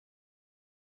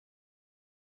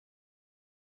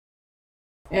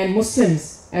And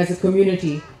Muslims as a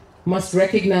community must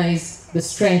recognize the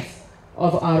strength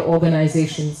of our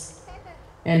organizations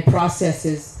and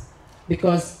processes,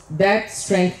 because that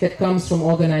strength that comes from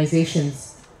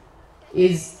organizations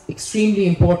is extremely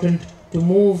important to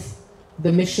move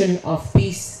the mission of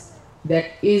peace that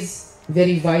is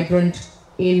very vibrant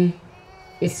in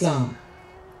Islam.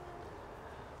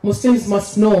 Muslims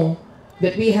must know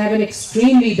that we have an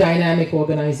extremely dynamic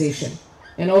organization,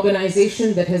 an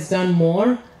organization that has done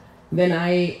more than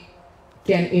I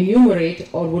can enumerate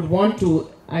or would want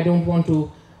to. I don't want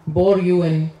to bore you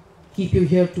and keep you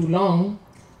here too long.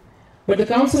 But the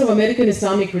Council of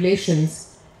American-Islamic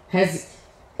Relations has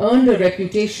earned a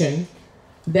reputation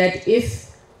that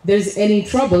if there's any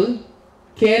trouble,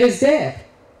 CAIR is there.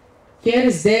 CAIR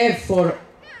is there for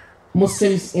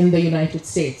Muslims in the United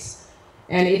States.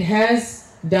 And it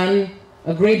has done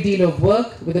a great deal of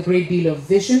work with a great deal of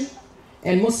vision.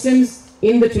 And Muslims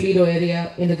in the Toledo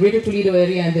area, in the greater Toledo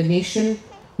area and the nation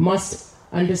must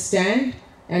understand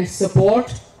and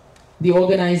support the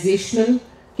organizational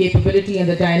capability and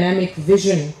the dynamic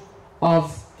vision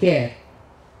of CAIR.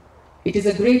 It is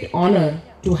a great honor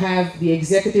to have the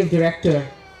executive director,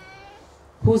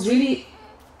 who's really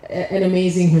an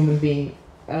amazing human being,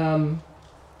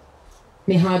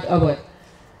 Nihad Awad.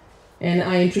 And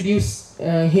I introduce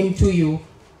him to you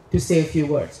to say a few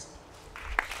words.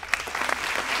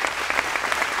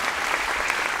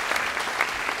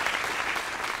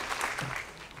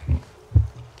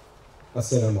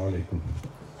 Assalamu alaikum.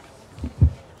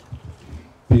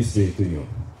 Peace be to you.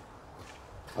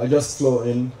 I just flew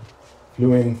in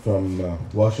from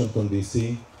Washington,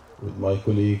 D.C. with my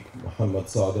colleague, Muhammad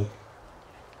Sadiq.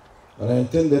 And I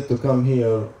intended to come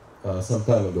here some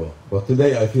time ago. But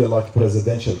today I feel like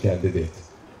presidential candidate.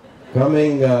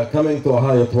 Coming to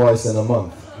Ohio twice in a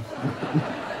month.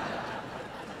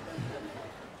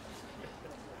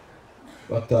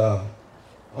 But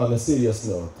on a serious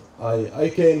note, I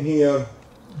came here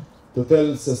to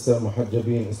tell Sister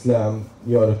Muhajjabeen Islam,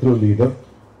 you are a true leader.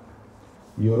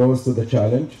 You rose to the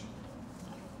challenge.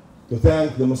 To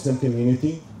thank the Muslim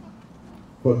community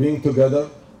for being together.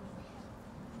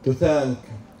 To thank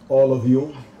all of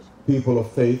you, people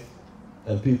of faith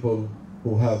and people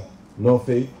who have no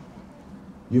faith.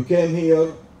 You came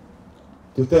here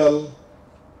to tell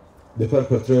the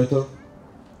perpetrator,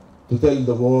 to tell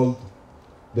the world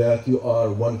that you are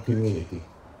one community.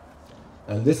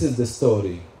 And this is the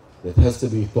story that has to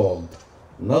be told,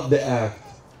 not the act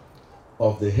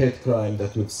of the hate crime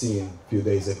that we've seen a few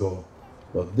days ago,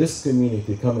 but this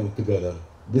community coming together.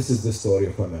 This is the story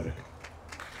of America.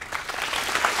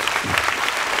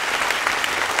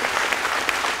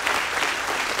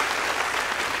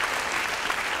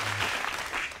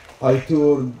 I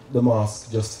toured the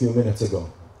mosque just a few minutes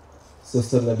ago.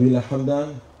 Sister Nabila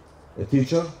Hamdan, a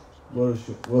teacher,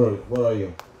 where are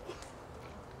you?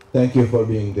 Thank you for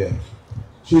being there.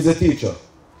 She's a teacher.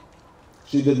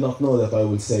 She did not know that I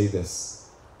will say this.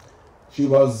 She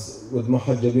was with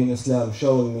Muhajjabeen Islam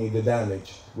showing me the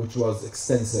damage, which was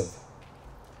extensive.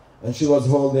 And she was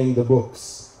holding the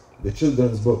books, the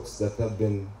children's books that had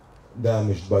been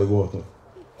damaged by water.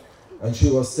 And she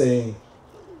was saying,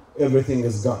 everything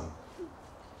is gone.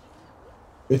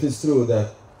 It is true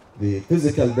that the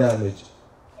physical damage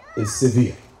is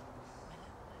severe.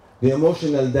 The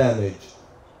emotional damage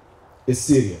is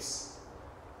serious.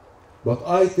 But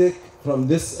I take from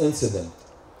this incident,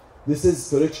 this is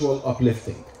spiritual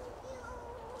uplifting.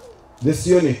 This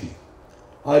unity.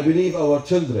 I believe our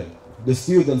children, the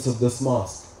students of this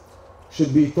mosque,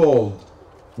 should be told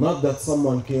not that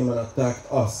someone came and attacked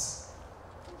us.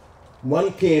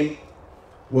 One came,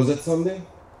 was it Sunday?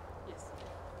 Yes.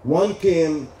 One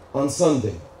came on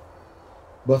Sunday,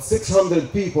 but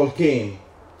 600 people came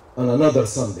on another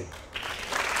Sunday.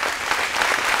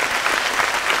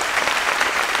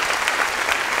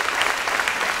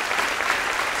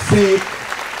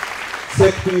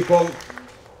 Sikh people,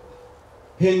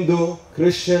 Hindu,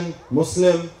 Christian,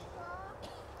 Muslim,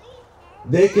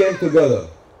 they came together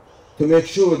to make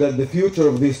sure that the future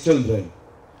of these children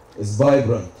is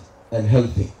vibrant and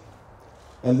healthy.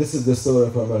 And this is the story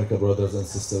of America, brothers and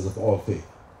sisters of all faith.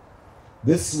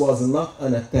 This was not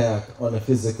an attack on a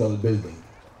physical building.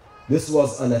 This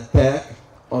was an attack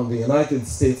on the United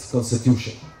States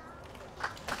Constitution.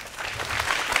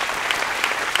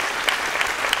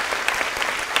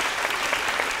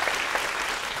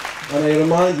 And I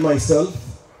remind myself,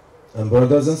 and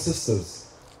brothers and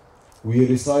sisters, we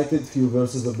recited few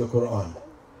verses of the Quran.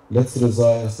 Let's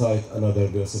recite another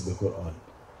verse of the Quran.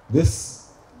 This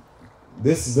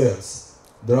verse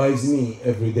drives me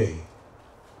every day.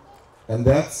 And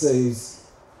that says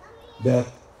that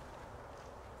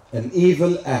An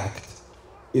evil act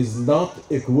is not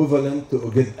equivalent to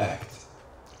a good act.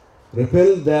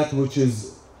 Repel that which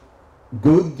is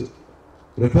good,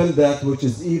 repel that which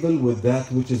is evil with that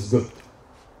which is good,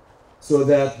 so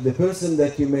that the person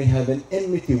that you may have an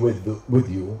enmity with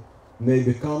you may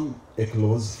become a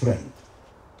close friend.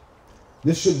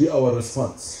 This should be our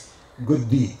response. Good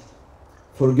deed,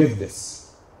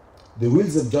 forgiveness. The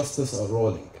wheels of justice are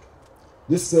rolling.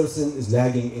 This person is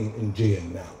lagging in jail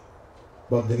now.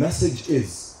 But the message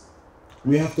is,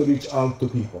 we have to reach out to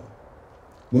people.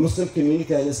 The Muslim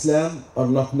community and Islam are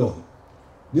not known.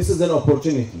 This is an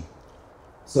opportunity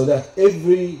so that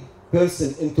every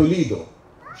person in Toledo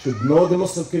should know the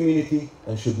Muslim community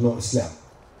and should know Islam.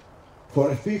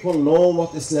 For if people know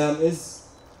what Islam is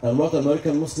and what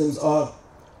American Muslims are,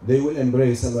 they will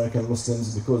embrace American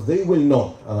Muslims because they will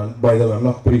know, and by the way, I'm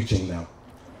not preaching now.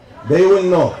 They will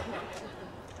know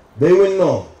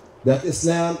that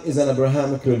Islam is an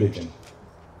Abrahamic religion,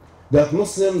 that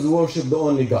Muslims worship the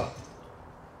only God,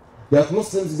 that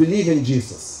Muslims believe in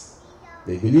Jesus,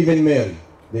 they believe in Mary,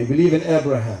 they believe in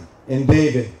Abraham, in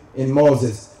David, in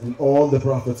Moses, in all the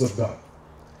prophets of God.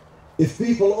 If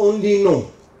people only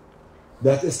know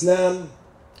that Islam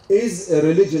is a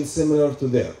religion similar to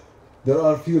theirs, there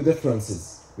are few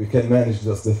differences. We can manage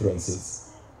those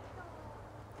differences.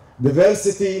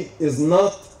 Diversity is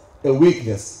not a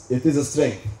weakness, it is a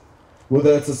strength.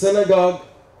 Whether it's a synagogue,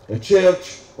 a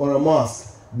church, or a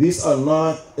mosque, these are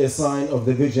not a sign of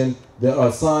division, they are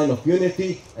a sign of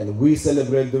unity, and we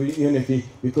celebrate the unity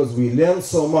because we learn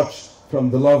so much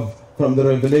from the love, from the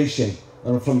revelation,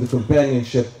 and from the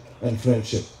companionship and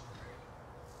friendship.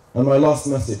 And my last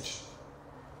message.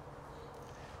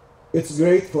 It's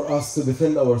great for us to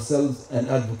defend ourselves and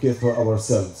advocate for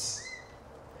ourselves.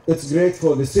 It's great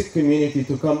for the Sikh community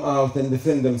to come out and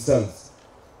defend themselves.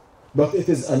 But it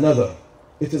is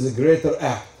a greater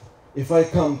act. If I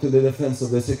come to the defense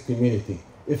of the Sikh community,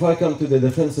 if I come to the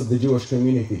defense of the Jewish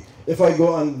community, if I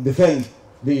go and defend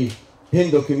the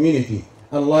Hindu community,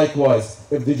 and likewise,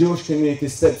 if the Jewish community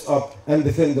steps up and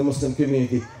defend the Muslim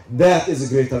community, that is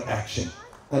a greater action.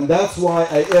 And that's why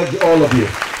I urge all of you.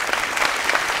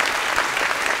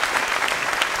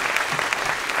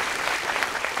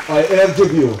 I urge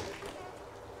you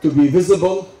to be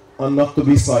visible and not to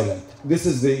be silent. This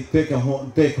is the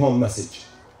take-home message.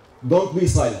 Don't be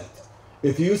silent.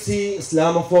 If you see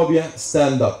Islamophobia,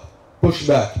 stand up. Push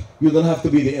back. You don't have to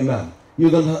be the imam. You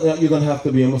don't have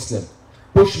to be a Muslim.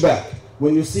 Push back.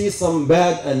 When you see some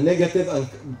bad and negative and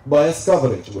biased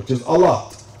coverage, which is a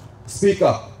lot, speak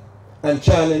up and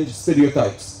challenge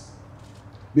stereotypes.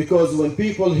 Because when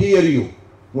people hear you,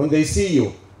 when they see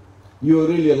you, you're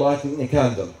really lighting a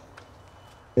candle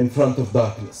in front of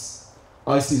darkness.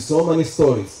 I see so many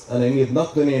stories, and I need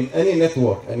not to name any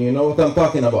network, and you know what I'm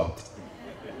talking about.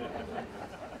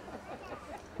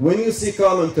 When you see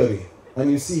commentary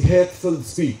and you see hate-filled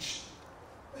speech,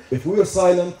 if we are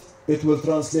silent, it will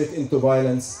translate into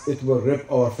violence, it will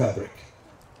rip our fabric,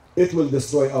 it will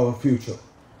destroy our future.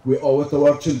 We owe it to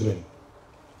our children.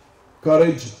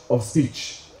 Courage of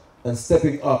speech and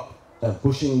stepping up and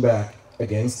pushing back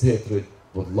against hatred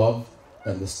with love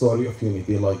and the story of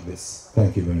unity like this.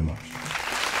 Thank you very much.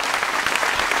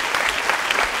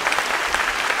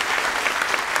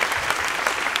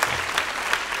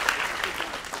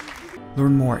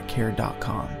 Learn more at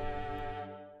CAIR.com.